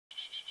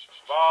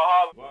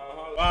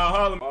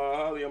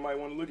Valhalla, y'all might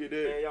want to look at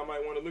that. Y'all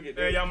might want to look at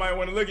that. Y'all might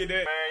want to look at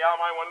that. Y'all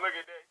might want to look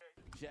at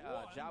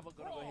that. Java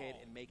gonna go ahead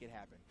and make it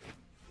happen.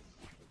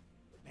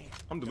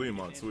 I'm deleting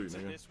my tweet,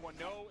 nigga. This one,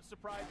 no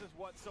surprises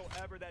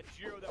whatsoever. That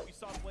Giro that we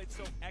saw played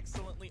so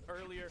excellently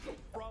earlier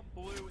from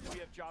Blue, and we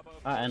have Java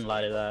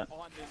lighted that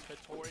on this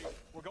Hattori.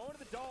 We're going to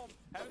the dome.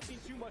 Haven't seen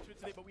too much of it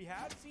today, but we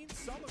have seen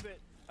some of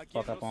it.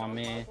 Again, fuck up on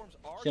me.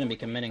 Shouldn't be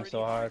committing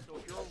so hard. So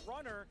if you're a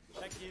runner,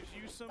 that gives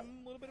you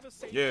some little bit of a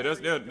safety. Yeah,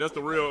 that's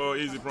the real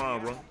easy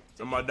prime, bro.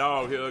 And my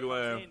dog, he ugly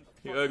ass.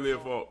 He ugly as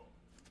fuck.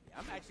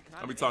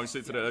 I be talking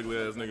shit to that ugly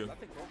ass nigga. I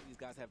think both of these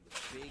guys have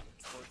big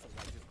spurts of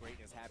like just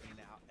greatness happening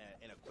now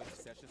in a quick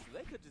session, so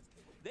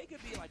they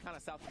could be like kind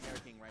of South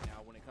American right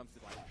now when it comes to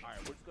like, all right,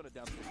 we're just gonna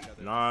dump each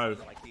other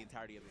for like the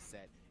entirety of the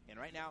set. And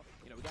right now,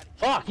 you know, we got.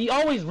 Fuck, he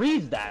always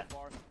reads that.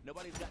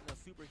 Nobody's gotten a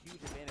super huge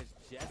advantage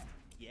just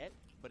yet,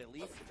 but at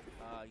least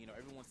you know,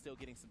 everyone's still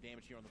getting some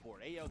damage here on the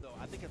board. Ayo though,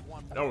 I think has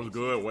one more. That was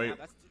good. Wait.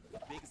 That's the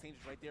biggest danger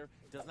right there.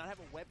 Does not have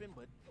a weapon,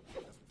 but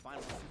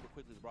finally super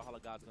quickly the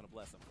Brawlhalla God's gonna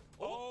bless him.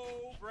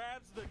 Oh,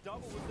 grabs the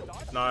double with the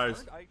dodge.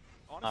 Nice.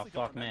 Oh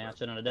fuck, man, I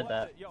shouldn't have did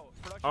that.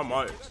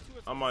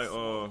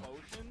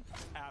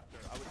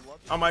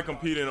 I might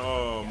compete in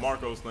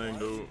Marco's thing,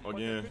 dude.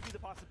 Again.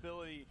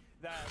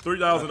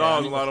 $3,000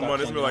 a lot of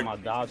money. It's be like my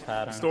dodge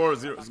pattern. Store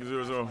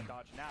 0-0.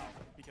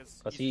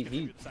 Cause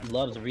he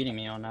loves reading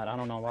me on that. I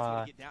don't know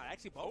why.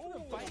 Actually, both of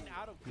them fighting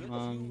out of good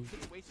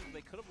situations.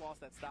 They could have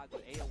lost that stock,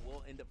 but Ayo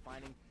will end up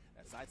finding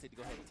that side state to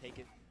go ahead and take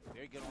it.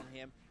 Very good on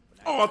him.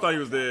 Oh, I thought he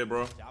was dead,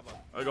 bro.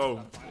 I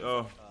go.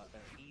 An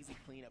easy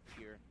cleanup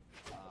here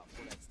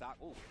for that stock.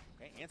 Oh,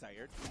 okay,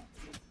 anti-air.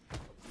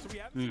 So we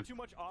haven't seen too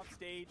much off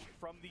stage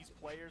from these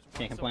players.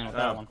 Can't complain with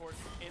that one. Of course,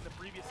 in the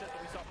previous set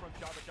that we saw from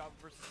Java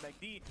versus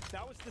MegD,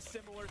 that was the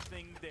similar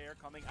thing there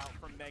coming out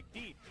from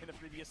MegD. In the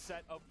previous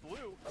set of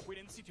Blue, we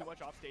didn't see too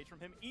much off stage from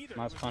him either.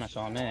 Nice punish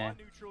on me.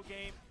 Neutral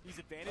game, these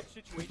advantage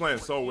situations. He's playing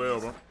so well,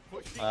 bro.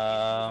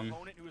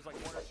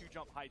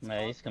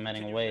 Man, he's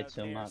committing way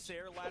too much.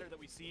 Ladder that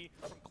we see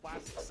from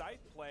classic scythe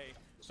play.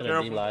 Should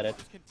have delighted.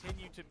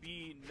 Continue to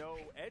be no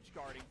edge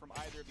guarding from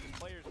either of these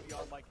players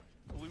beyond like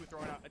Blue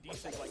throwing out a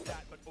D-sig like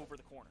that, but over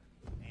the corner.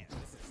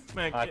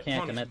 Man, I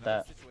can't commit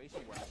that.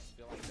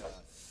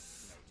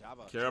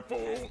 Careful.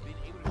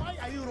 Why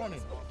are you running?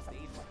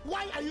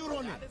 Why are you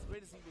running?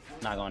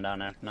 Not going down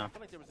there. No.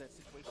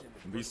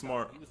 Be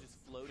smart. He was just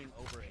floating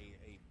over a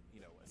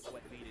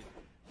sweat-beaded.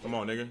 Come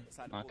on, nigga.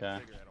 Okay.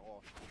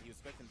 He was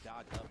expecting to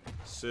dodge up.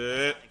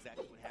 Shit.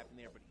 Exactly what happened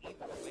there, but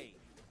either way,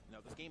 you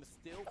know, this game is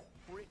still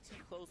pretty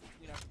close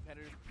between our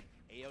competitors.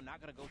 Ayo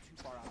not gonna go too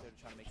far out there to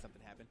try to make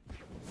something happen.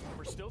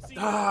 We're still seeing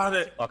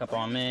fuck up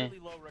on me. Really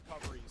low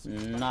recoveries.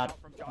 Not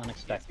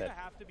unexpected. He's gonna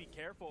have to be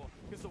careful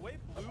because the way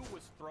Blue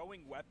was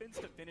throwing weapons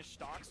to finish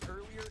stocks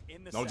earlier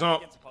in the set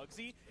against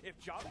Pugsy, if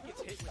Java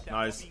gets hit with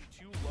that being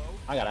too low,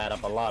 I gotta add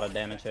up a lot of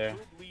damage here.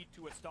 Lead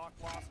to a stock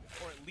loss,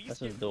 or at least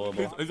this is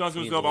doable. He's not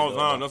doing stuff all the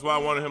time. That's why I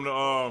wanted him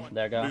to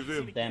there go.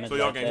 Damage so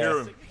y'all can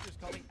hear him.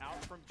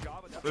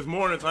 There's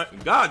more than time.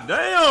 God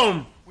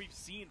damn! We've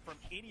seen from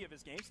any of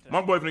his games today.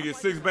 My boy finna get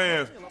 6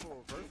 bands.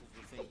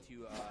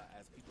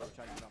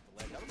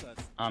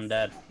 I'm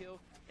dead.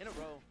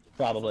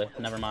 Probably.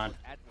 Never mind.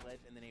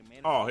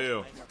 Oh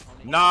hell.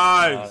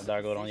 Nice.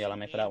 Darkgoul, don't yell at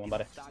me for that one,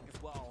 buddy.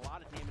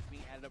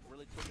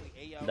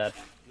 Dead.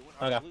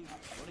 Okay.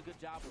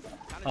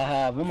 I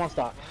have one more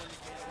stock.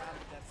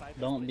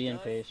 Don't be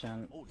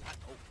impatient.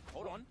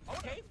 Hold on.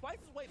 Okay,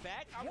 fights his way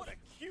back. What a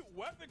cute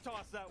weapon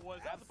toss that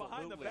was. That was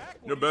behind the back.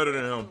 You're better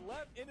than him.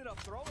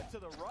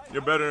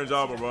 You're better than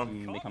Java, bro.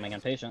 I'm becoming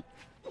impatient.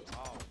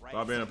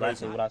 Stop being That's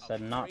impatient. what I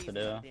said not to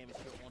do.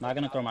 Not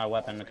gonna throw my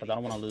weapon because I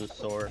don't want to lose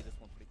sword.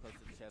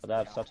 But I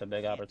have such a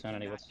big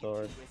opportunity with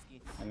sword.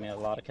 Give me a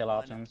lot of kill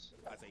options.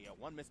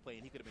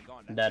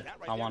 Dead.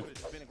 I won.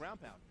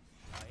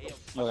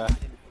 Okay.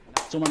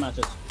 2 more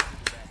matches.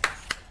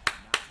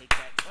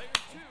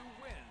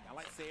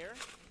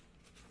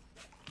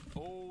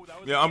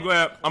 Yeah, I'm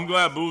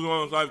glad Blue's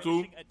on side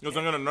 2 because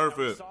I'm gonna nerf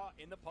it.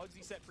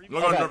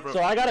 Okay,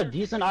 so I got a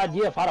decent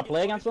idea of how to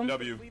play against him.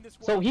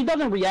 So he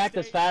doesn't react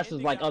as fast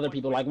as like other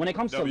people. Like when it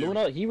comes to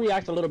Luna, he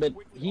reacts a little bit.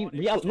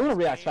 Luna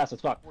reacts fast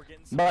as fuck.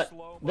 But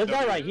this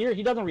guy right here,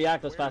 he doesn't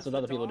react as fast as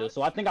other people do.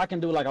 So I think I can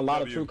do like a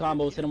lot of true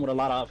combos, hit him with a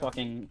lot of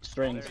fucking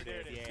strings.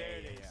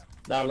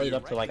 That'll lead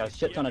up to like a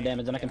shit ton of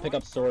damage, and I can pick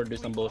up sword, do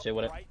some bullshit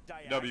with it.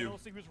 W.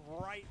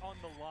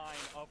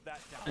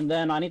 And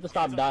then I need to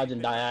stop dodging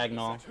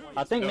diagonal.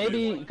 I think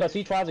maybe because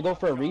he tries to go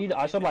for a read,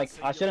 I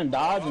shouldn't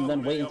dodge and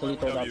then wait until he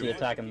throws out the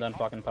attack and then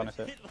fucking punish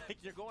it.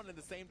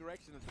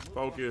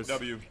 Focus.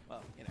 W.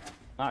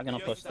 Not gonna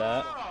push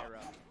that.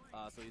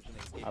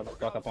 I'll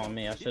fuck up on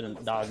me. I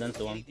shouldn't dodge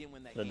into him.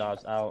 Should've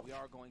dodged out.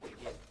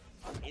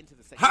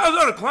 How's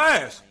that a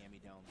clash?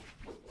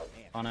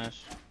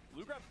 Punish.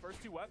 Blue grabs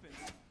first 2 weapons.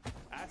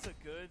 That's a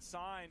good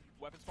sign.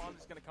 Weapon spawn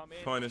is going to come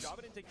in. Punish.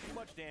 Java didn't take too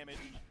much damage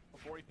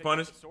before he picked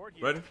Punish. up the sword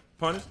here. Ready?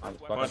 Punish.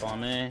 Fuck up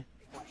on me.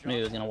 Knew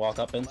he was gonna walk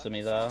up into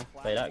me though.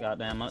 Play that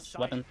goddamn much.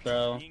 Weapon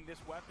throw.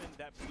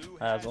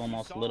 Has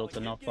almost little to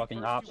no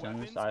fucking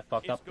options. I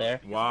fucked up there.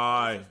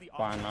 Why?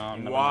 Fine,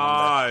 no.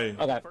 Why?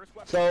 Okay,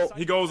 so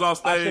he goes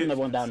off I stage. shouldn't have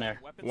went down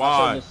there.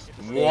 Why?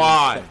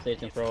 Why?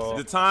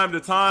 The time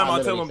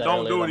I tell him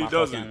don't do it, he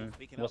doesn't.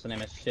 What's the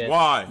name is shit.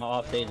 Why? My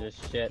off stage is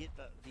shit.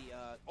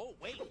 Oh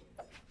wait.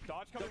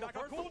 Dodge coming back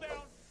on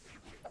cooldown.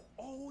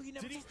 Oh, he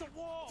never touched the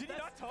wall. Did he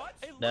not touch?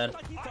 Dead.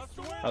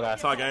 Okay,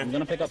 Tie game. I'm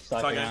gonna pick up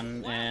Suck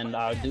again, and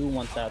I do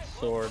want that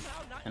sword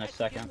in a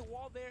second.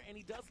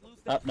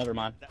 Oh, never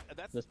mind.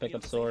 Just pick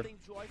up sword.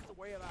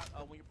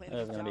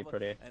 That's gonna be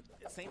pretty.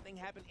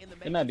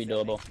 It might be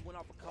doable.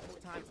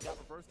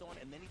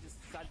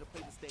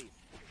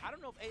 I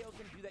don't know if Ayo's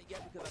gonna do that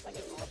yet because I think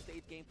his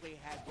off-stage gameplay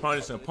has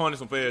Punish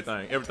him for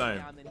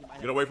everything.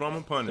 Get away from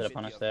him, punish. Should've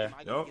punished there.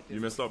 Yup, you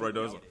messed up right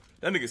there.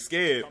 That nigga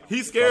scared.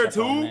 He's scared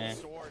too.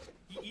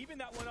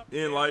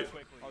 In light.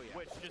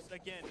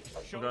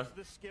 Okay.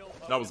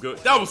 That was good.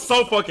 That was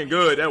so fucking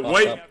good. That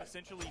weight.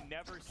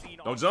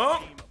 Don't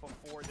jump.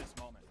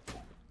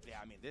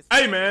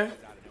 Hey man.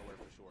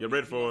 Get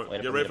ready for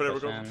it. Get ready for that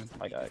recovery.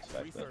 Like I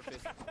expected.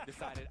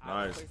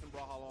 Nice.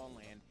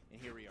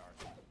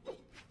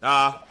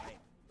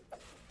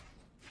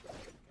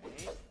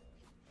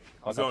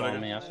 Let's go,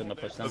 nigga. I shouldn't have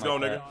pushed them. Let's go,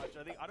 nigga.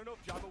 I don't know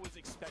if Java was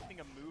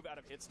expecting a move out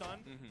of hit stun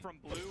from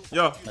Blue.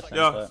 Yeah.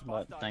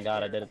 But thank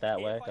God I did it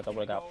that way, because I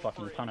would have got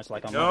fucking punished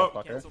like a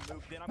motherfucker.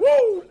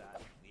 Woo!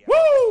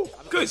 Woo!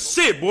 Good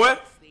shit, boy.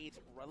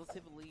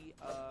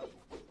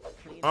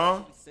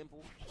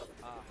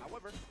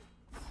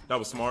 That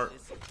was smart.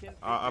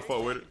 I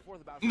fought with it.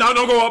 No,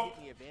 don't go up.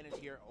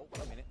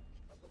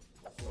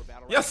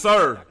 Yes,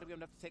 sir. Not gonna be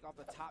enough to take off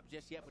the top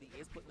just yet, but he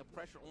is putting the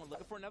pressure on.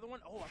 Looking for another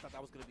one. Oh, I thought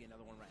that was gonna be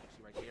another one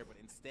right there, but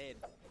instead,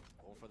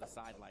 going for the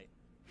side light.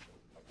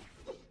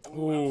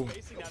 Ooh.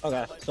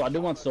 Okay, so I do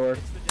want sword.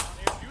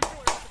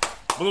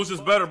 Blue's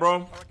just better, bro.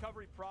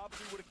 Recovery probably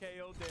would have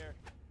KO'd there.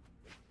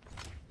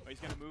 He's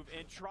gonna move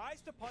in,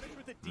 tries to punish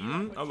with a D.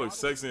 I look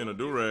sexy in a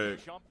do-rag.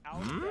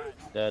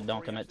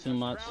 Don't commit too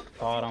much.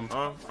 Caught him.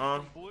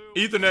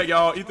 Ethernet,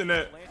 y'all.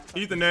 Ethernet.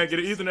 Ethernet. Get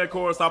an Ethernet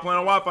cord. Stop playing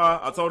on Wi-Fi.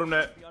 I told him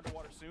that.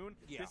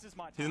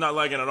 He's not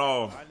lagging at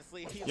all.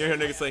 You hear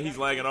niggas say he's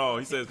lagging at all.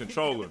 He says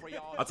controller.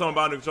 I told him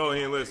about the controller.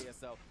 He ain't listen.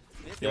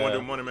 He want to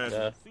do money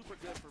man.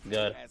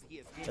 Good.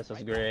 This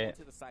is great.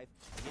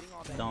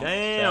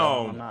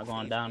 Damn. I'm not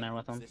going down there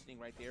with him.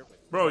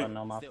 Bro,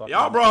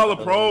 y'all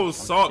Brawlhalla pros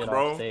suck,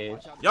 bro.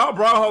 Y'all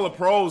Brawlhalla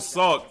pros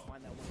suck.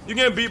 You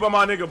getting beat by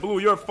my nigga Blue.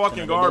 You're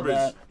fucking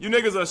garbage. You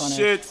niggas are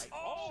shit.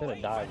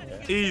 Should've died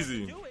there.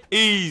 Easy.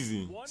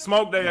 Easy.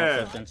 Smoke they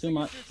ass. Too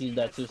much. He's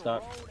dead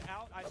 2-stock.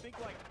 I think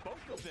like both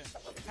of them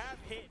have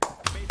hit,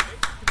 made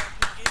connection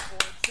in or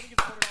sitting his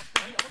opponent off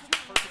screen.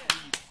 Perfect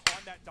read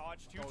on that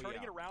dodge too,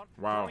 turning it around,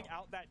 throwing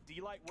out that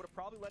D-light would have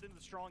probably led into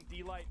the strong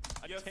D-light,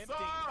 attempting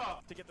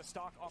to get the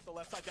stock off the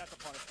left side. That's a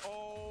punish.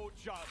 Oh,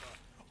 Java.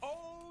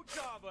 Oh,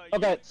 Java.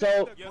 Okay,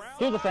 so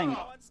here's the thing.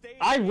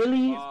 I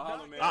really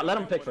let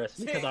him pick first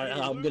because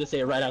I'm gonna say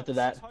it right after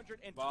that.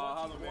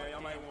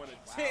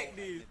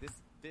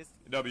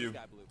 W.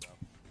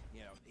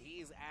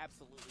 He's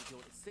absolutely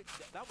doing it.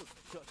 That was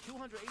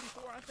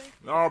 284, I think.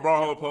 Y'all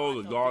Brawlhalla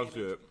pros are dog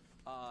shit.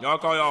 Y'all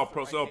call y'all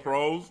pros?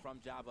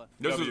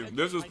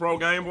 This is pro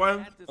game,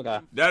 boy. Okay.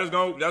 That's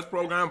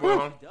pro game, boy.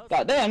 Huh?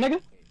 God damn,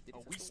 nigga.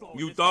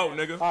 You thought,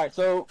 nigga. All right,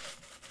 so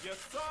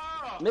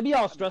maybe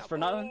y'all stressed for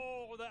nothing.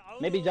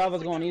 Maybe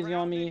Java's going easy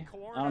on me.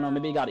 I don't know.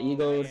 Maybe he got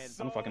egoed.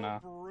 I'm fucking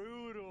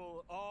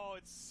brutal. Oh,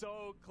 it's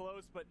so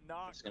close, but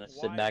not. Just gonna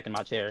sit back in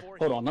my chair.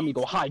 Hold on, let me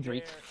go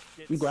hydrate.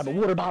 Let me grab a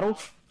water bottle.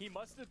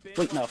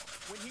 Wait, no.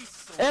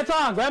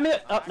 Anton, grab me.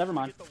 Oh, never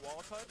mind.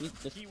 He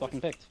just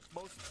fucking picked.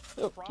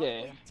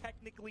 Okay.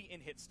 Technically in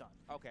hit stun.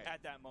 Okay.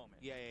 At that moment.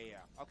 Yeah.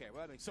 Okay.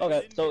 Well, that makes sense.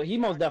 Okay, so he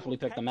most definitely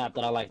picked the map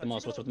that I like the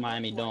most, which was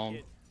Miami Dome.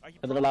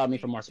 Because it allowed me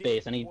for more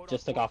space, and he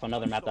just took off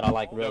another map that I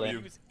like,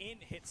 really.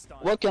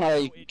 What can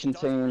I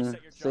contain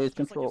Sage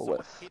Control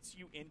with?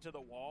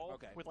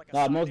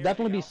 Most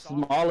definitely be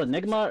Small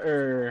Enigma,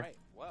 or...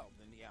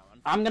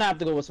 I'm gonna have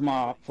to go with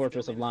Small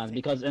Fortress of Lions,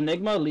 because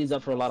Enigma leads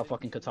up for a lot of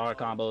fucking Qatar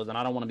combos, and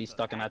I don't want to be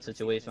stuck in that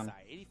situation.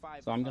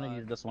 So I'm gonna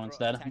use this one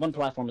instead. One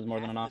platform is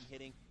more than enough.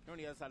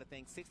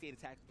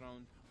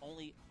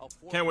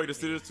 Can't wait to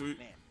see this tweet.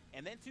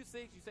 And then 2-6,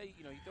 you say,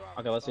 you throw out.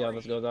 Okay, let's see how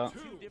this goes out.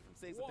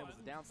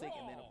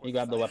 He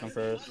grabbed the weapon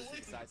first.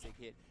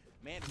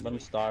 Let him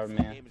starve,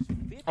 man.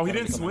 Oh, he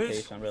didn't switch?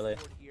 Patient, really.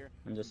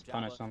 And just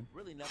punish him.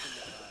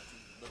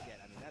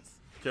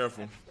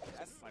 Careful.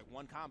 That's like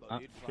one combo,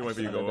 dude. Can't wait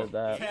for you to go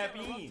up.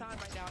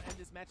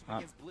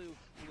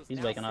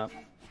 He's waking up.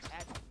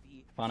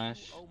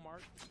 Punish.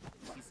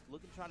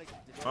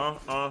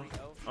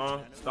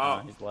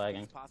 Stop. He's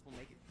lagging.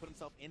 Put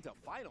himself into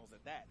finals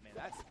at that, man.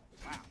 That's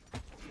wow.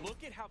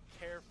 Look at how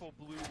careful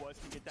Blue was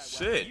to get that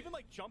shit. Weapon. He even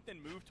like jumped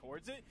and moved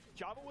towards it.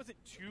 Java wasn't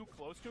too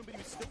close to him, but he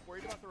was still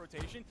worried about the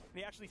rotation. And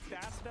he actually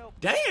fast fell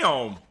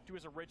to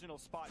his original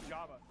spot.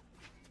 Java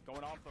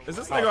Is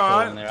this nigga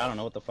alright? I don't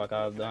know what the fuck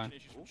I was doing.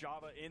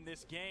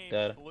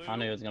 Good. I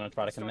knew he was gonna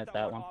try to commit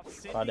that one.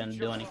 So I didn't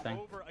do anything.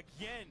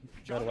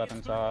 Good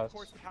weapon toss.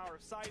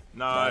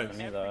 Nice.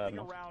 Don't,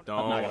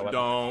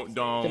 bro.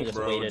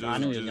 I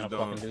knew he was gonna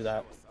fucking do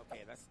that.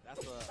 Okay, that's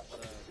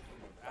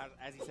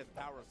as he said, the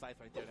power of sight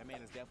right there. That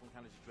man is definitely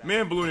kind of just. Me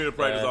and Blue need to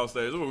practice off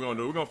stage. What we're gonna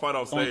do? We're gonna fight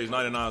off stage,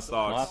 99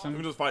 stocks. We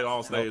can just fight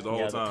off stage the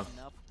whole time.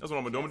 That's what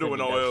I'm gonna do. I'm gonna do what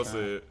Noel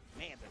said.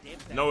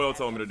 Noel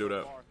told me to do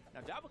that.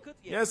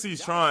 Yes,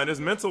 he's trying. His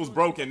mental's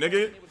broken,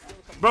 nigga.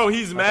 Bro,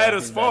 he's mad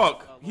as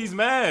fuck. He's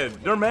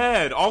mad. They're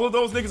mad. All of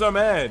those niggas are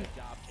mad.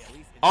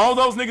 All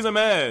those niggas are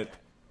mad.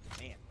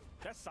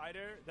 That side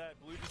air that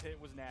Blue just hit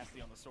was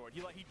nasty on the sword.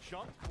 He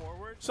jumped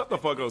forward. Shut the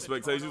fuck up,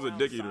 Spectator. He's a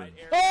dick eater.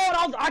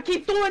 Oh, I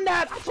keep doing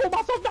that. I told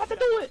myself not to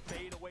do it.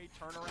 Fade away,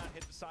 turn around,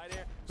 hit the side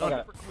air.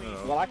 Okay.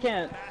 Well, I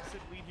can't.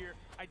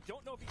 I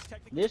don't know if he's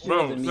technically.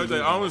 Bro,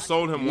 Spectator, I only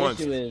sold him once.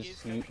 The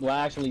issue is, well,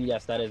 actually,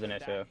 yes, that is an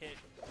issue.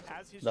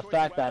 The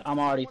fact that I'm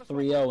already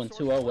 3-0 and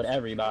 2-0 with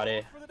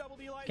everybody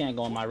can't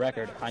go on my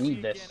record. I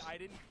need this.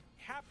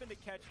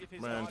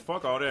 Man,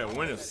 fuck all that.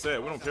 Win is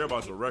set. We don't care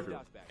about your record.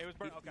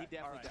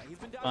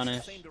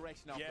 Punish.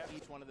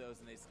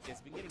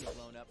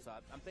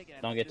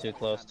 Don't get too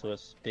close to a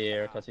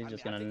spear because he's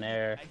just gonna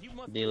nair,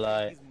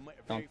 D-light.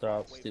 Don't throw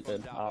out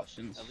stupid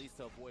options.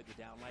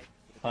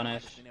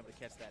 Punish.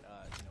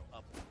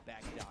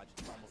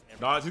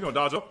 Dodge. He's gonna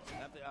dodge up.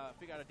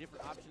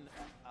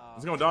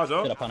 He's gonna dodge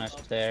up. Get a punish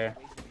there.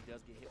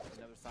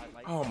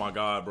 Oh my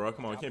god, bro.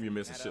 Come on, you can't be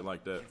missing shit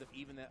like that.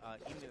 Even the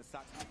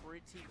stocks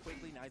pretty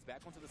quickly. Now he's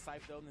back onto the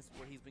scythe though, and this is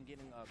where he's been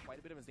getting quite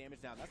a bit of his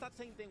damage down. That's not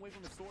the same thing away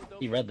from the sword though.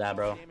 He read that,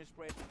 bro.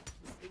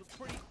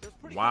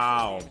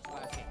 Wow.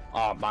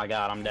 Oh my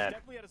god, I'm dead.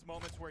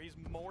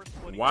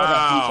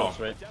 Wow.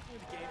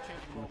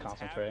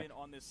 Concentrate.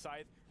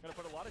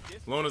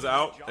 Luna's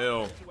out.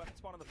 L.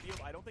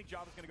 I don't think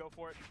Java's gonna go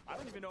for it. I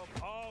don't even know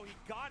if, oh, he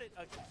got it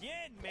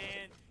again,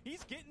 man.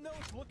 He's getting those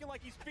looking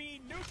like he's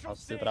being neutral.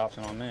 Stupid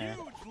option on me.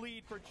 Huge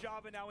lead for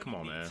Java now. Come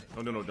on, man.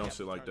 Don't do no dumb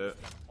shit like that.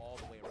 All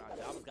the way around.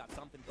 Java's got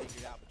something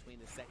figured out between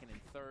the second and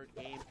third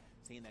game,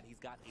 seeing that he's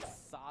got a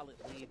solid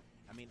lead.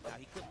 I mean,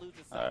 he could lose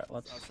this. All right,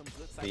 let's some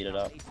good beat it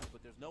up.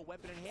 But there's no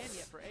weapon in hand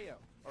yet for Ayo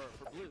or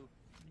for Blue.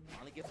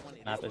 Finally gets one.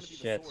 Map is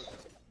shit.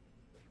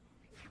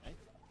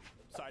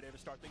 Side air to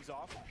start things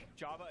off.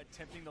 Java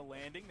attempting the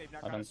landing. They've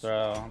not I can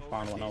throw. I'm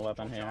fine with no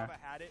weapon here. Java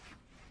had it.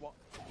 Well,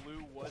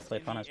 Blue was Play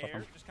punish with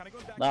him. Just kind of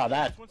going back. Oh,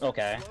 that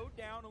okay.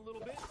 Down a little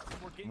bit.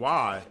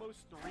 Why?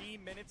 Almost 3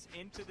 minutes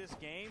into this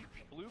game.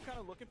 Blue kind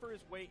of looking for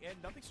his way in.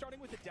 Nothing starting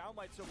with the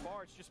downlight so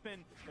far. It's just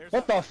been.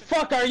 What the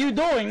fuck are you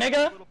doing,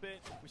 nigga?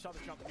 We saw the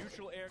jump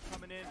neutral air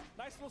coming in.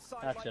 Nice little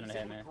side. That shouldn't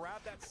hit me.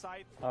 Grab that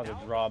side. That was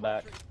a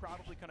drawback.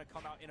 Probably going to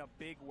come out in a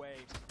big way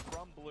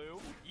from Blue.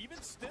 Even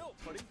still,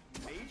 putting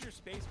major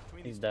space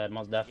between. He's dead,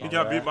 most definitely. He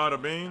got beat by the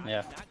beam.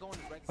 Yeah.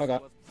 Okay.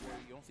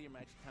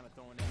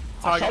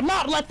 I shall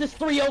not let this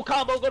 3-0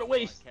 combo go to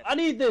waste. I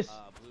need this.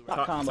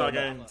 Not combo.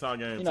 Tie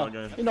game. You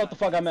know what the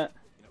fuck I meant.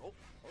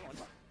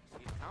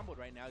 Comboed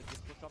right now. He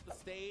just pushed off the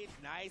stage.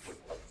 Nice.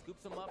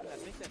 Scoops him up, and I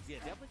think that's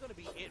definitely going to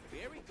be it.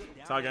 Very good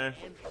down. Tie game.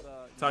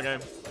 Tie game.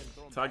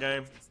 Tie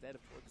game. Instead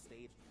of toward the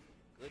stage.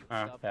 Good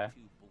stuff to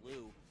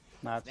Blue.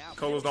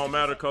 Colors don't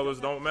matter. Colors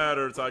don't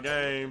matter. Tie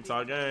game.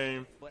 Tie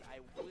game. But I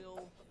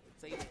will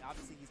say that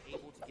obviously he's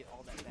able to get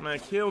all that back. Man,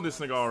 kill this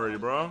nigga already,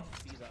 bro.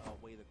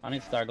 I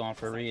need to start going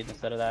for reads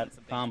instead of that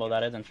combo.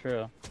 That isn't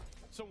true.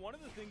 So one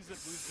of the things that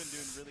Blue's been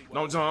doing really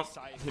well. Don't jump.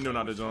 He knew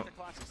not to jump.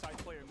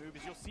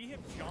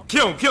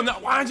 Kill him. Kill him. Now,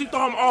 why did you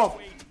throw him off?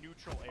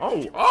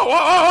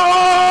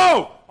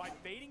 Oh. By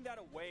fading that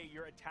away,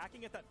 you're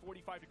attacking at that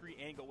 45-degree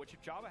angle, which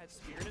if Java has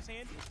spear in his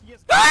hand, he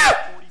has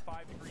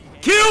 45-degree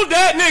angle. Kill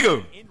that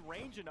nigga. In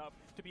range enough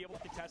to be able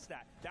to contest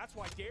that. That's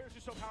why dares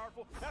are so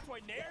powerful. That's why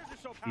nairs are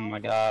so powerful. Oh my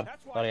god.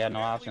 That's why thought he had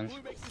no options.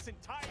 Blue makes this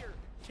entire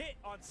kit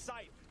on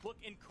site look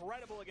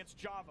incredible against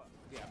Java.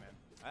 Yeah, man.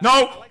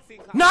 No.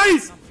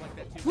 Nice.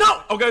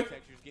 No. Okay.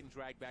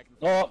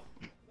 Oh.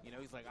 You know,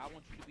 he's like, I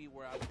want you to be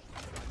where I want you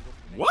to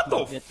be. What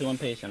the? Get too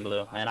impatient,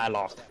 Blue, and I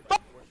lost.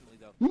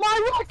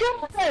 My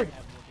record.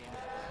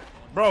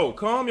 Bro,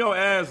 calm your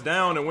ass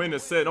down and win the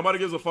set. Nobody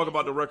gives a fuck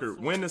about the record.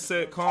 Win the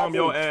set, calm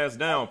your ass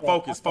down.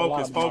 Focus,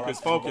 focus, focus,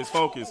 focus,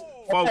 focus,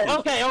 focus.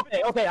 Okay. I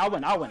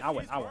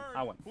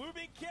win. Blue,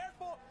 be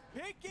careful.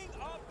 Picking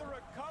up the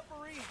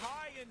recovery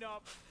high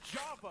enough.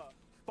 Java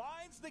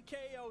finds the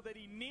KO that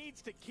he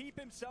needs to keep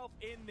himself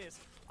in this.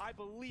 I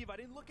believe, I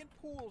didn't look in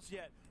pools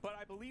yet, but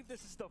I believe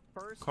this is the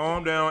first.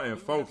 Calm down and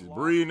focus.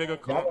 Breathe,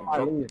 nigga.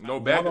 Go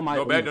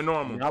back to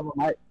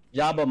normal.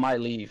 Java might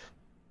leave.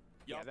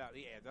 Yeah, that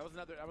was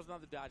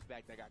another dodge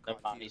back that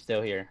got caught. He's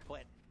still here.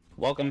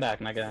 Welcome back,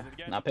 nigga.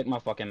 Now pick my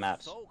fucking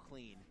maps. So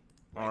clean.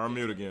 Alright, I'm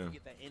mute again.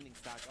 Get that ending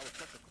stock. That was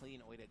such a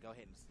clean way to go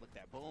ahead and slick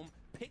that. Boom.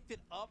 Picked it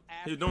up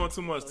after. You're doing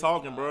too much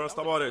talking, bro.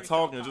 Stop all that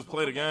talking. Just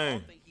play the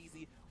game.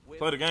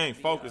 Play the game.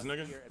 Focus,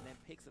 nigga. And then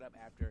picks it up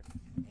after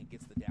and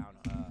gets the down,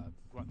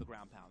 the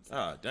ground pound.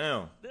 Ah,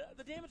 damn.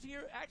 The damage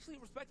here actually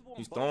respectable.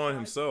 He's throwing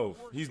himself.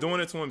 He's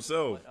doing it to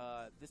himself.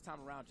 this time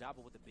around,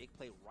 Jabba with the big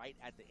play right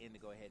at the end to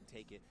go ahead and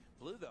take it.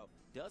 Blue, though,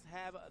 does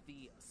have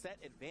the set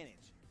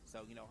advantage.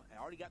 So, you know,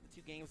 I already got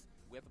the 2 games.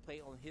 We have to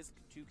play on his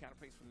 2 counter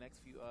picks for the next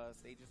few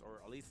stages,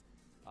 or at least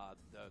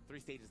the 3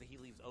 stages that he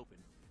leaves open.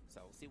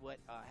 So we'll see what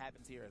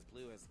happens here as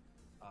Blue has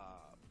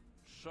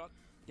shrunk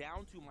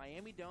down to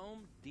Miami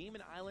Dome,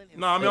 Demon Island.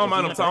 No, I mean, I don't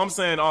mind him. I'm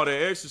saying all that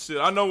extra shit.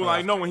 I know,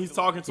 like, when he's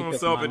talking to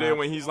himself, and then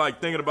when he's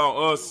like thinking about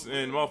us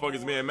and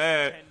motherfuckers being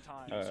mad.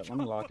 Let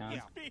me lock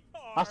in.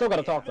 I still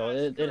gotta talk though.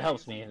 It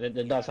helps me.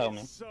 It does help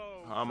me.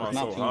 I'm on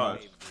so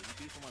hot. He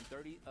beat someone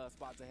 30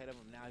 spots ahead of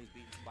him. Now he's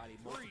beating somebody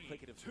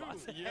multiplicative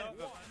spots ahead of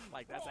him.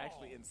 Like, that's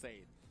actually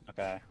insane.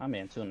 Okay, I'm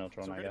in 2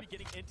 neutral so now. We're going to be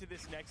getting into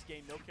this next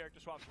game. No character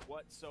swaps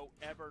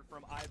whatsoever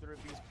from either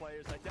of these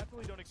players. I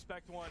definitely don't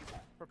expect one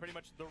for pretty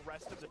much the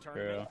rest of the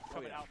tournament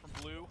coming out from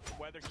Blue,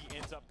 whether he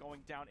ends up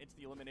going down into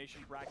the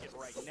elimination bracket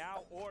right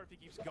now or if he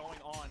keeps going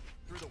on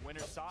through the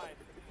winner's side.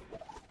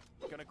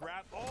 Gonna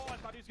grab. Oh, I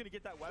thought he was gonna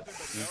get that weapon,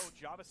 but no.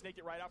 Java snaked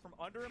it right out from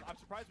under him. I'm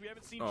surprised we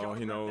haven't seen Java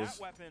grab that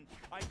weapon.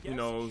 I guess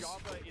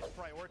Java is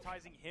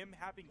prioritizing him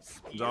having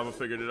speed. Java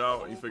figured it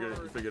out. He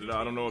figured it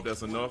out. I don't know if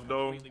that's enough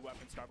though.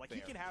 Like,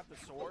 he can have the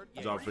sword.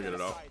 Java figured it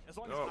out. As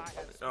long as I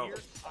have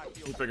spears, I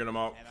feel he figured him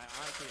out. And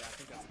honestly, I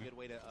think that's a good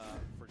way to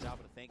for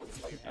Java to think.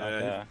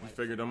 Yeah, he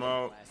figured him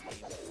out.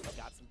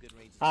 Got some good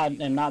range.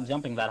 I'm not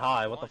jumping that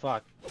high. What the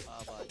fuck?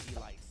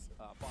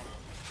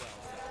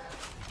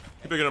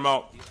 He figured him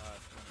out.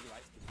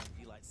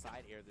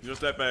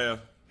 Just that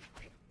fast.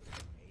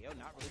 Yo,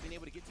 not really being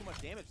able to get too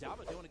much damage.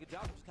 Java doing a good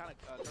job of just kind of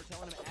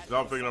curtailing him.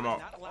 Java figuring him out.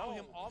 Not allowing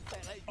him off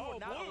that. You are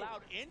not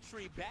allowed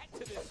entry back to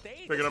the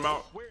stage. Figuring him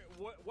out.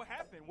 What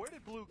happened? Where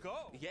did Blue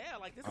go? Yeah,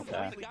 like this is the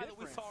guy that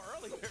we saw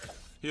earlier.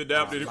 He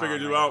adapted. He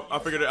figured you out. I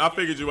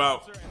figured you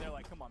out. And they're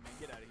like, come on, man,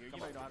 get out of here.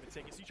 You might not have a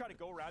ticket. So you try to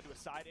go around to a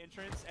side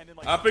entrance, and then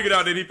like. I figured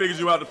out that he figured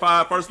you out the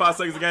first 5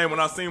 seconds of the game when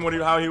I seen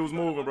how he was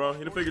moving, bro.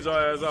 He figured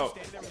your ass out.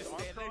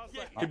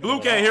 Blue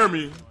can't hear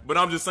me, but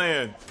I'm just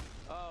saying.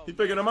 He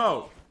figured him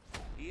out.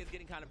 He is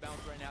getting kind of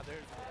bounced right now. There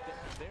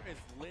is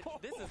lit.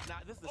 This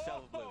is the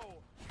shell of Blue.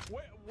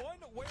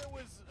 Where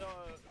was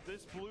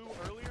this Blue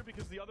earlier?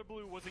 Because the other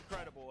Blue was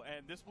incredible,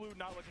 and this Blue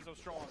not looking so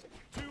strong.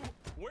 2,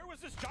 where was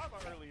this Java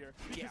earlier?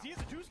 Because he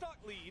has a 2-stock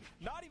lead,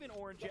 not even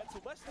orange yet,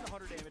 so less than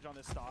 100 damage on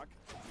this stock.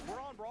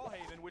 We're on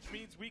Brawlhaven, which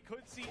means we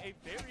could see a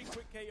very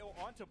quick KO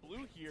onto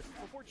Blue here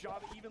before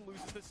Java even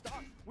loses the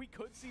stock. We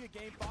could see a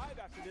game 5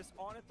 after this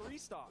on a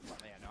 3-stock.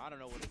 Man, no, I don't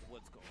know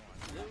what's going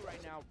on. Blue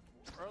right now.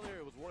 Earlier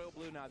it was Royal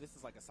Blue, now this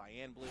is like a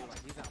Cyan Blue.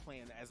 Like, he's not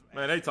playing as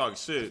man, they talk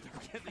shit.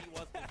 As he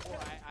was before,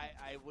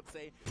 I would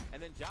say.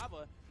 And then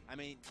Java, I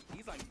mean,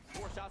 he's like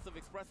 4 shots of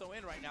espresso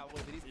in right now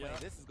with it. He's playing.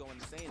 This is going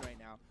insane right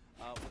now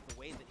with the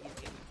way that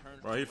he's able to turn.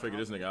 Bro, he figured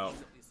this nigga out.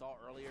 We saw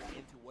earlier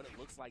into what it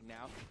looks like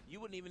now.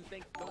 You wouldn't even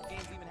think those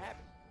games even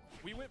happen.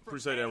 We went for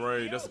appreciate that,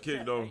 Ray. That's a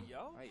kick, though. Hey,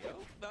 yo.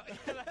 No,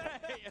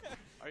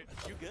 are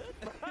you good?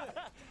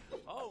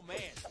 Oh man.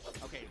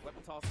 Okay,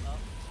 weapon toss up.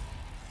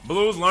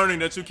 Blue's learning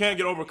that you can't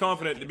get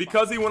overconfident.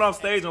 Because he went off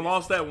stage and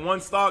lost that 1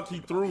 stock, he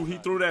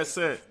threw that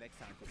set.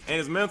 And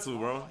it's mental,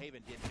 bro.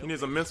 He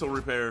needs a mental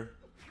repair.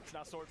 It's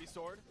not sword v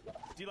sword.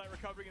 D-Light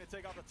recovery going to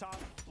take off the top.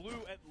 Blue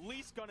at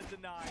least going to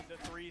deny the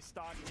 3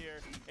 stock here.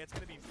 It's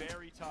going to be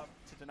very tough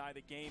to deny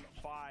the game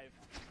 5.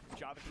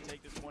 Java can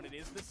take this one. It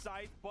is the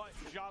scythe, but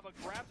Java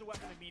grabs a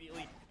weapon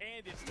immediately,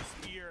 and it's the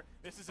spear.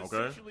 This is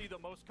essentially the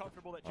most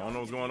comfortable that Java. I don't know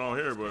what's going on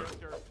here, but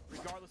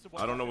regardless of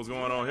what I don't know what's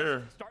going on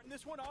here. Starting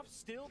this one off,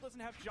 still doesn't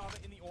have Java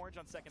in the orange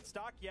on 2nd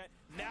stock yet.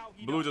 Now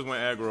he Blue just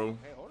went aggro.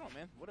 Hey, hold on,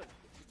 man.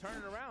 He's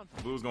turning around.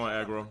 Blue's going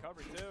aggro.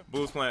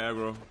 Blue's playing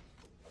aggro.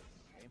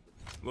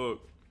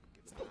 Look.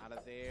 Out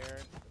of there.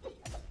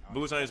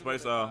 Blue changed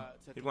space style.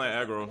 He playing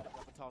aggro.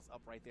 Toss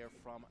up right there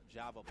from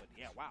Java, but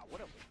yeah, wow,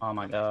 what a oh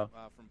my god.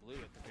 From Blue.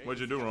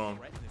 What'd you do wrong?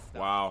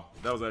 Wow,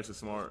 that was actually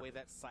smart.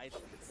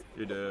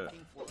 You're dead.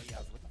 Looking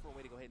for a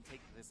way to go ahead and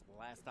take this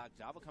last stock.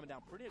 Java coming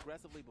down pretty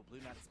aggressively, but Blue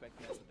not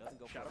expecting that, so doesn't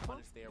go for a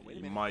punish there. Wait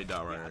a minute. He might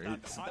die right here.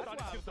 I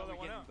thought he was going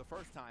to get him the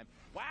first time.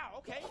 Wow,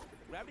 okay.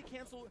 Gravity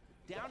cancel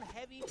down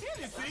heavy. That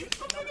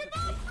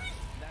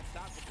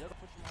stops it. Doesn't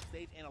push him off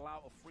stage and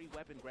allow a free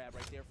weapon grab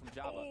right there from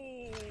Java.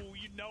 Oh,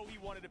 you know he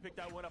wanted to pick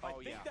that one up. I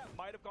think that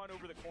might have gone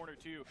over the corner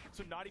too.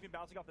 So not even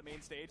bouncing off the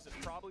main stage. This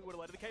probably would have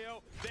led to the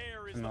KO.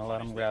 There is. I'm gonna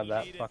let him grab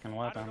that fucking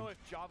weapon. I don't know if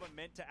Java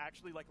meant to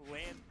actually like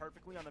land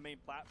perfectly on the main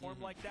platform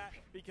like that,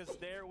 because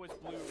there was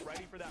Blue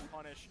ready for that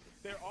punish.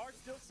 There are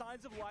still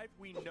signs of life.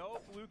 We know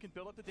Blue can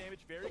build up the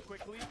damage very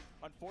quickly.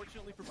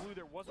 Unfortunately for Blue,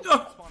 there wasn't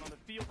one spawn on the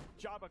field.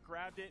 Java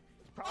grabbed it.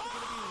 He's probably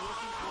going to be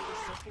looking for the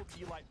simple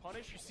D-Light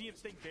punish. You see him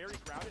staying very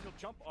grounded. He'll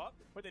jump up,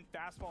 but then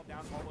fastball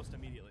down almost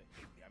immediately.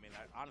 Yeah, I mean,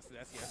 honestly,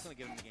 that's going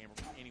to get him the game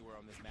anywhere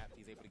on this map if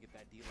he's able to get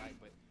that D-Light,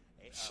 but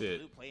shit.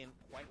 Blue playing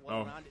quite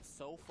well around it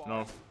so far.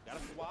 No.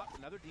 Gotta swap,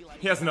 another D-Light.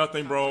 He has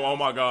nothing, bro. Oh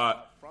my god.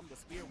 From the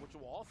spear, which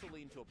will also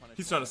lead into a punish.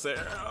 He's trying to say,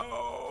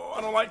 oh,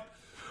 I don't like.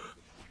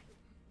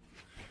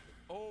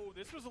 Oh,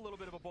 this was a little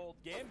bit of a bold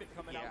gambit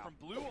coming out from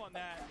Blue on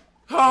that.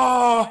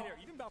 Oh!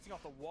 Even bouncing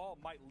off the wall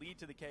might lead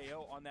to the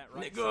KO on that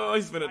right Nigga,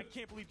 he's finna. I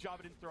can't believe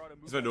Java didn't throw out a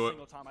move He's gonna do it.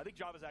 single time. I think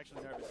Java's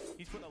actually nervous.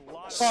 He's putting a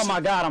lot of Oh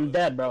my god, I'm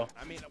dead, bro.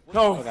 I mean,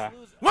 No. Okay.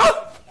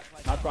 What?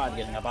 I tried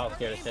getting up. I was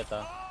scared as shit,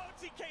 though.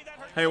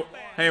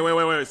 Hey,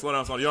 wait, slow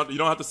down, You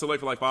don't have to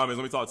select for like 5 minutes.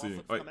 Let me talk to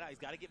you. Wait.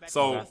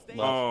 So,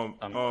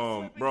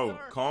 bro,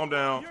 calm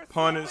down,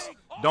 punish.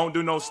 Don't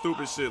do no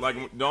stupid shit.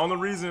 Like the only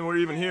reason we're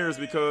even here is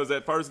because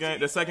that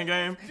second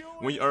game,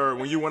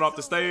 when you went off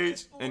the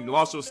stage and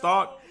lost your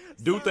stock.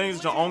 Do things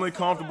that you're only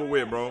comfortable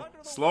with, bro.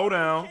 Slow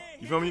down.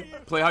 You feel me?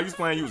 Play how you was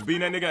playing. You was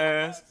beating that nigga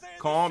ass.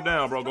 Calm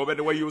down, bro. Go back to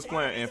the way you was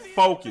playing and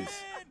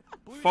focus.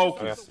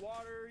 Focus.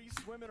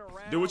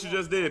 Do what you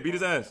just did. Beat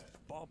his ass.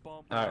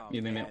 Alright,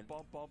 you mean me. Okay,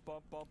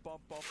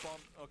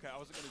 I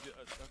wasn't gonna do.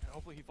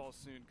 Hopefully he falls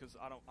soon because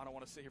I don't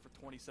want to sit here for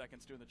 20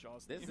 seconds doing the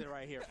Jaws. This is it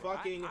right here.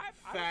 Fucking I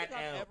don't think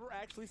I've ever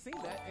actually seen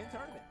that in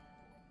tournament.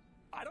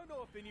 I don't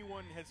know if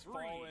anyone has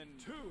fallen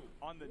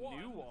on the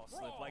new wall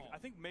slip. Like, I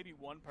think maybe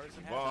one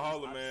person has.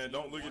 Valhalla, man.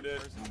 Don't look at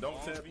that.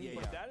 Don't tap me.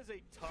 But that is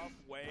a tough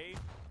way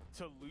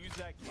to lose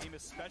that game,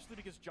 especially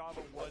because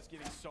Java was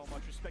getting so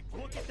much respect.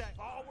 Look at that.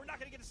 Oh, we're not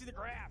going to get to see the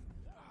graph.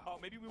 Oh,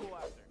 maybe we will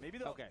after. Maybe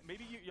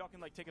y'all can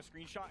like take a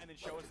screenshot and then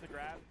show us the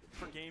graph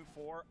for Game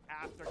 4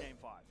 after Game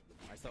 5. All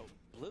right, so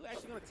Blue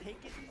actually going to take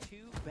it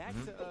back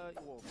to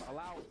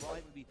allow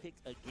Rawhaven to be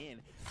picked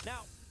again.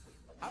 Now,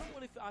 I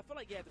feel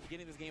like at the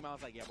beginning of this game I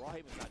was like, yeah,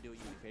 Rawhaven's not doing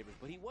you any favors,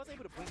 but he was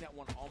able to bring that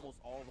one almost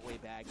all the way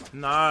back.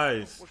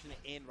 Nice. Unfortunate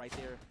end right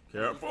there.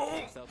 Careful.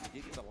 He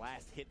did get the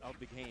last hit of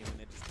the game and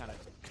then just kind of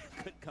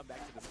couldn't come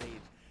back to the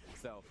stage.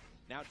 So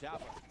now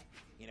Java.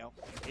 You know,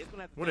 he's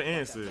gonna have to. What an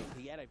answer.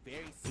 He had a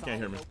very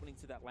solid opening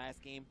to that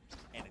last game,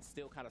 and it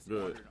still kind of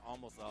squandered and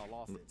almost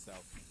lost it. So,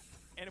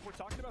 and if we're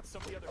talking about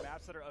some of the other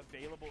maps that are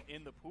available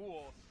in the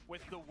pool,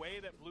 with the way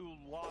that Blue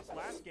lost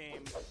last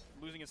game,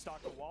 losing his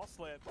stock to wall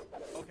slip.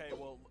 Okay,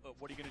 well,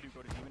 what are you gonna do?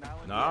 Go to Demon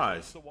Island?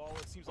 Nice. The wall.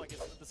 It seems like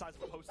it's the size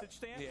of a postage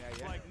stamp.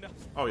 Yeah. Like no.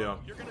 Oh yeah.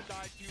 You're gonna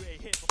die to a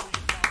hit before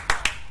you get knocked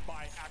out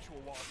by actual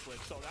wall slip.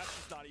 So that's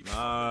just not even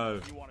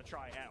something you want to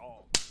try at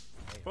all.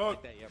 Hey, I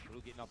like that, yeah, Blue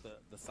getting off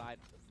the side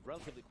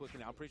relatively quickly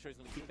now. I'm pretty sure he's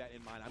going to keep that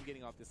in mind. I'm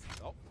getting off this.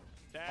 Oh,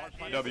 that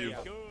is a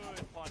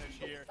good punish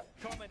here.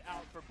 Coming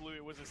out for Blue.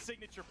 It was a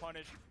signature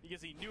punish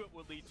because he knew it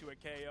would lead to a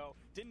KO.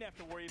 Didn't have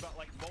to worry about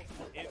like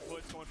multiple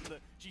inputs, going for the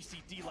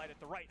GCD light at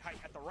the right height,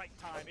 at the right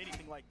time,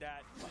 anything like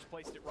that. Just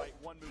placed it right.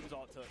 One move is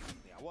all it took.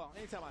 Yeah, well,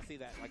 anytime I see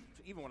that, like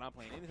even when I'm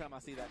playing, anytime I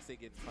see that Sig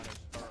gets punished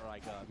or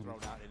like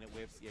thrown out and it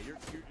whiffs, yeah,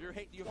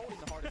 you're holding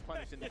the hardest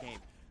punish in the game.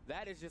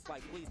 That is just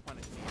like, please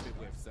punish me if it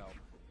whiffs. So.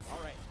 All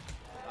right,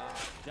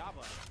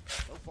 Java,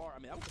 so far, I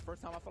mean, that was the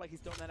first time I feel like he's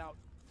thrown that out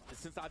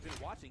since I've been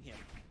watching him.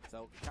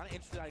 So, kind of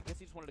interested. I guess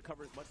he just wanted to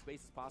cover as much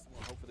space as possible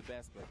and hope for the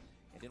best, but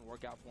it didn't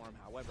work out for him.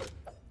 However,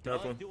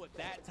 doesn't do it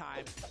that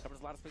time. Covers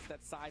a lot of space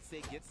that side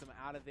sig, gets him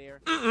out of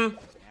there.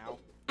 Now,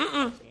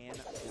 can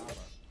Java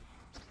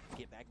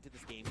get back into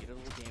this game, get a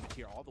little damage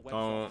here, all the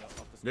weapons.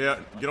 Yeah,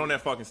 get on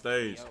that fucking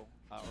stage.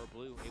 Or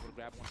Blue able to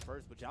grab one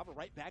first, but Java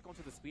right back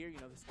onto the spear. You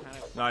know, this kind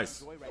of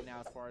nice joy right now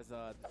as far as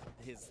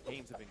his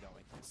games have been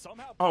going.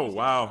 Somehow,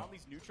 wow.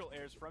 These neutral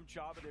airs from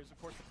Java. There's of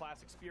course the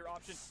classic spear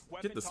option.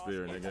 Get the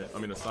spear, nigga. I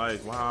mean the side.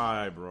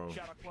 Why, bro?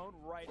 Shadow clone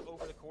right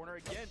over the corner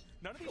again.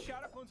 None of these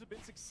shadow clones have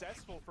been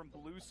successful from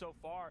Blue so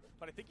far,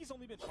 but I think he's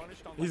only been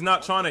punished on. He's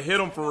not trying to hit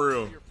him for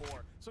real.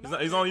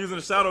 He's only using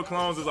the shadow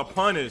clones as a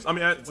punish. I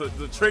mean,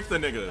 to trick the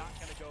nigga. Not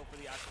gonna go for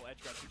the actual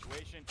edge grab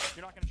situation.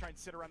 You're not gonna try and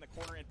sit around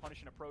the corner and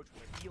punish an approach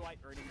with a D-light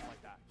or anything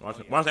like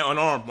that. Watch that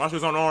unarmed. Watch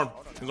his unarmed.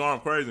 His arm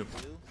crazy.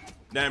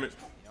 Damn it.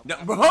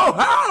 Bro,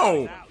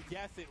 how?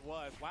 Yes, it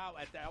was. Wow,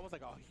 that was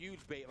like a huge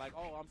bait. Like,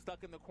 oh, I'm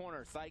stuck in the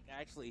corner. Psych,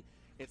 actually,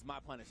 it's my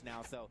punish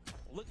now. So,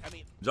 look, I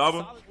mean,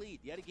 Java? Solid lead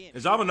yet again.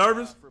 Is Java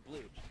nervous? For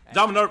Blue.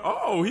 Java nervous?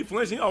 Oh, he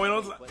flinched. Oh,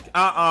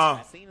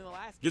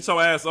 get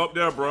your ass up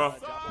there, bro.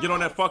 Get on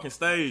that fucking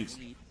stage.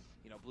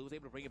 Blue was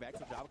able to bring it back,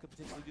 so Java could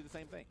potentially do the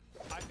same thing.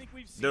 I think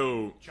we've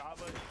seen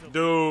Java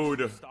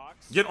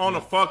get on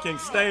the fucking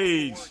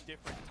stage.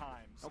 Different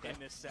times in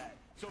this set.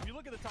 So if you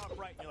look at the top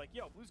right, and you're like,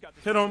 yo, Blue's got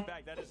this hit him.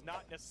 Bag. That is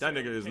not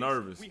necessarily that nigga is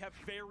nervous. We have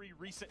very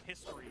recent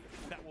history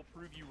that will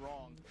prove you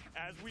wrong.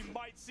 As we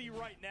might see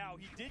right now,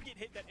 he did get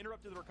hit, that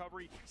interrupted the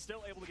recovery,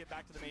 still able to get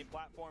back to the main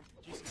platform.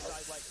 GC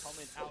sidelight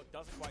coming out,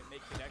 doesn't quite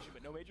make connection,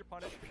 but no major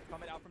punish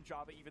coming out from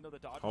Java, even though the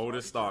dodge. Hold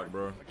his stock,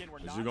 bro. Again, we're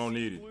not gonna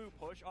need it. Blue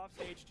push off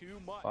stage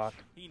too much.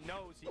 He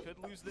knows he could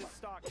lose this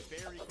stock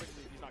very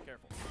quickly if he's not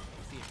careful.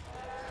 You see it.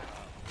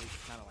 He's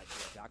kind of like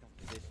docking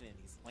position,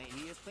 and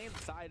he is playing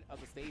the side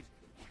of the stage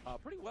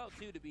pretty well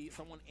too, to be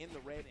someone in the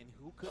red and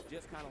who could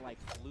just kind of like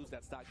lose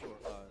that stock to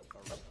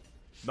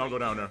don't go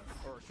down there.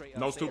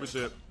 No stupid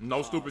shit.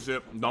 No stupid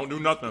shit. Don't do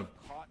nothing.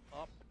 Caught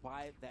up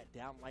by that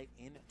down light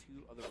into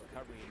the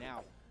recovery.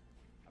 Now,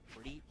 a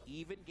pretty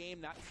even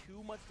game. Not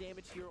too much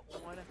damage here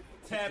on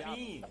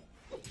Tabby.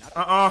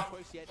 Not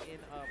choice yet in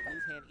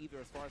Blue's hand either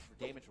as far as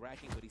for damage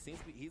racking, but he's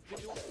been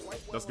doing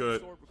quite well. That's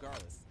good.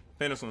 Regardless.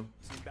 Finish him.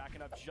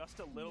 Backing up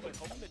just a little bit,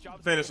 hoping the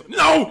job Finish him.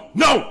 No!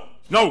 No!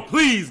 No,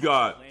 please,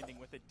 God. Landing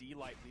with a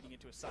D-light leading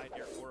into a side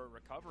air for a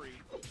recovery.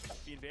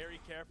 Being very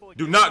careful.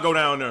 Do not go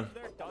down there.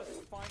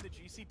 Doesn't find the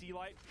GC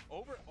D-light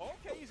over.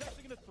 Okay, he's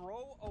actually going to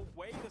throw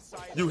away the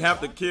side. You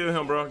have to kill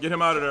him, bro. Get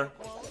him out of there.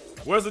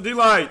 Where's the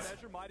D-lights?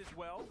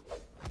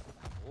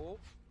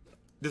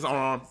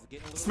 Disarm.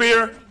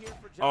 Spear.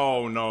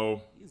 Oh,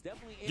 no. He's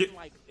definitely in Get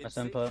like that's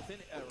input.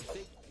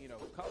 you know,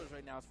 colors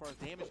right now as far as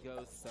damage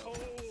goes. So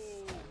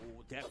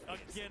definitely.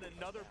 Again,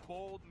 another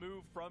bold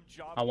move from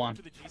Job I won.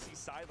 to the GC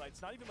side light.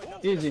 It's not even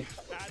like Easy.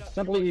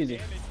 Simply easy.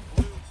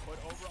 Blue put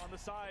over on the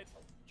side.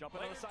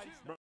 Jumping on the side.